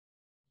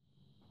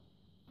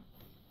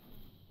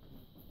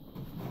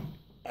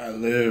I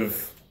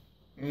live.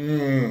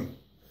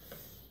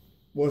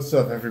 What's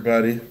up,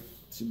 everybody?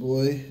 It's your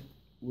boy,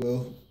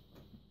 Will.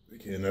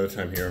 Okay, another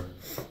time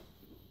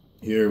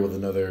here with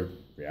another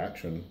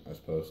reaction, I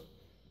suppose.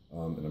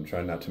 And I'm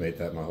trying not to make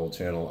that my whole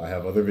channel. I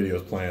have other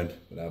videos planned,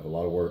 but I have a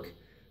lot of work.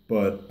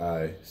 But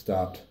I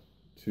stopped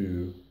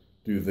to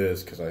do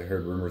this because I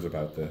heard rumors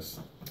about this.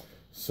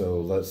 So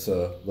let's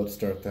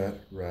start that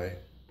right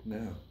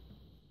now.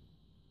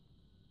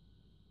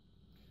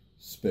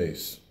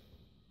 Space.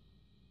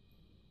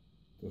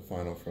 The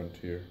final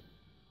frontier.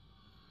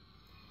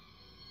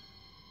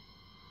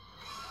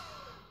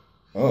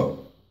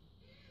 Oh.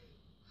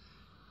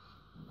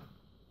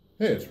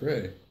 Hey, it's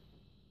Ray.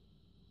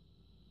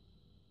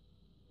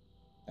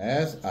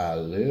 As I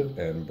live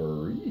and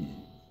breathe.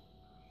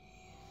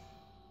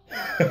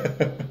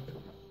 The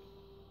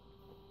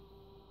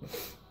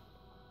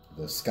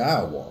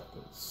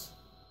Skywalkers.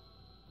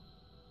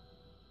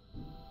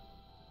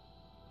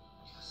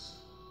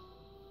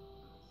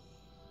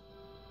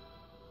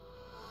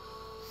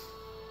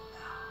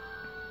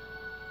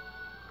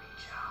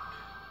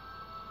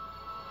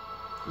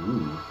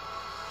 Ooh.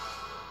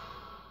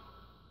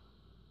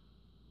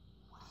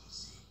 What do you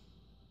see?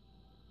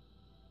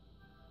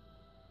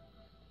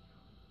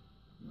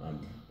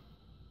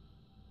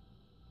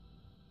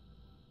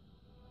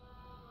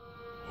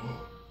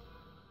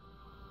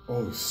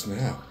 Oh,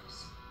 snap.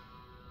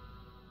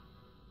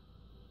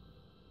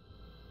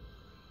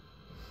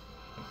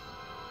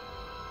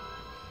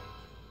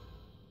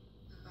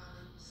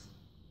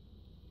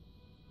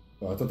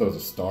 Oh, I thought that was a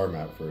star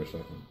map for a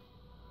second.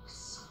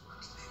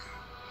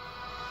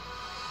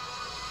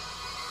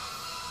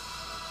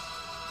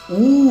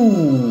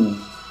 Ooh.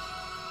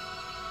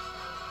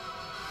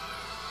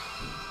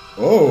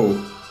 Oh.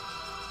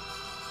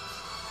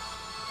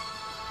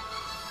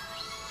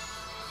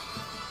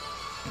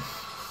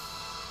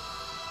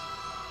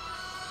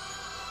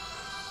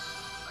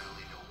 I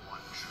only know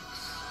one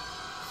truth.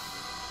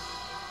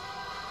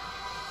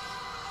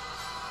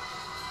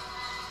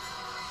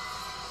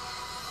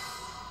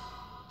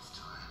 It's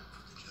time for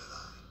the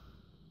Jedi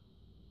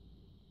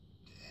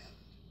to end.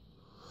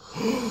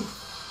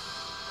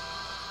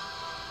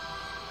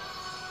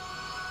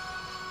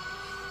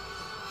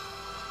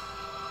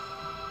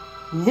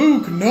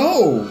 Luke,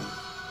 no!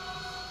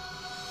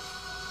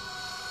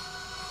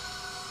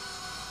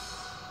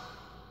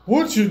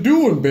 What you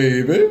doing,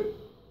 baby?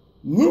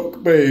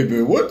 Luke,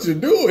 baby, what you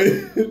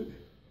doing?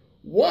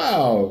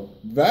 Wow,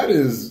 that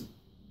is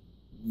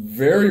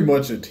very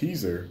much a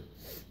teaser.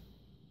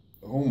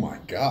 Oh my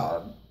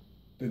God.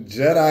 The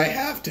Jedi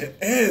have to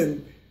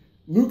end.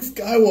 Luke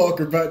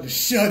Skywalker about to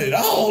shut it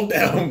all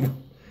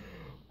down.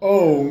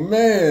 Oh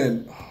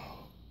man.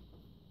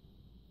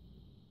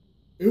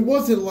 It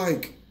wasn't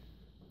like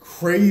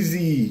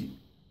crazy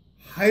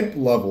hype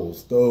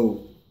levels,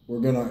 though we're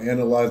gonna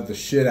analyze the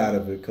shit out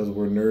of it because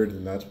we're nerds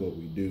and that's what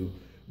we do.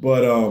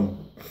 But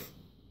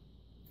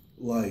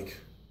like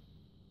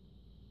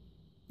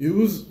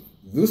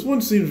this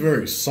one seems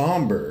very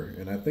somber,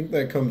 and I think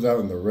that comes out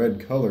in the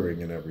red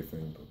coloring and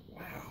everything. But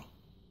wow,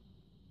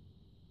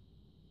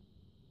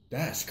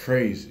 that's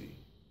crazy,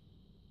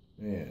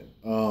 man.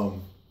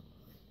 Oh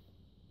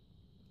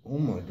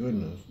my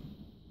goodness.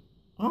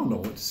 I don't know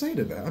what to say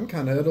to that. I'm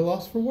kind of at a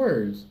loss for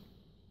words.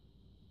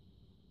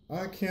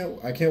 I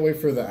can't wait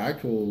for the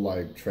actual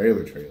like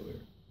trailer.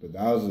 But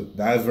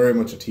that is very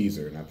much a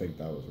teaser, and I think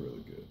that was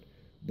really good.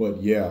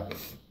 But yeah,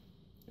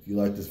 if you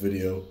like this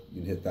video,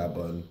 you can hit that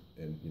button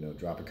and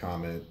drop a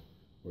comment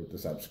or hit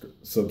the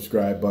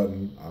subscribe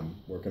button. I'm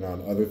working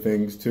on other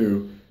things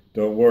too.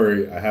 Don't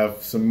worry, I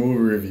have some movie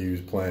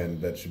reviews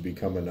planned that should be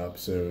coming up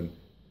soon.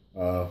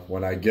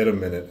 When I get a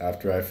minute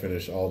after I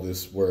finish all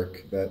this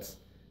work, that's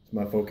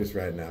my focus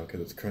right now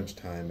because it's crunch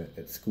time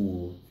at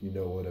school, if you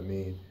know what I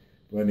mean.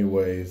 But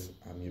anyways,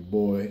 I'm your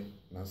boy,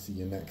 and I'll see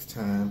you next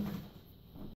time.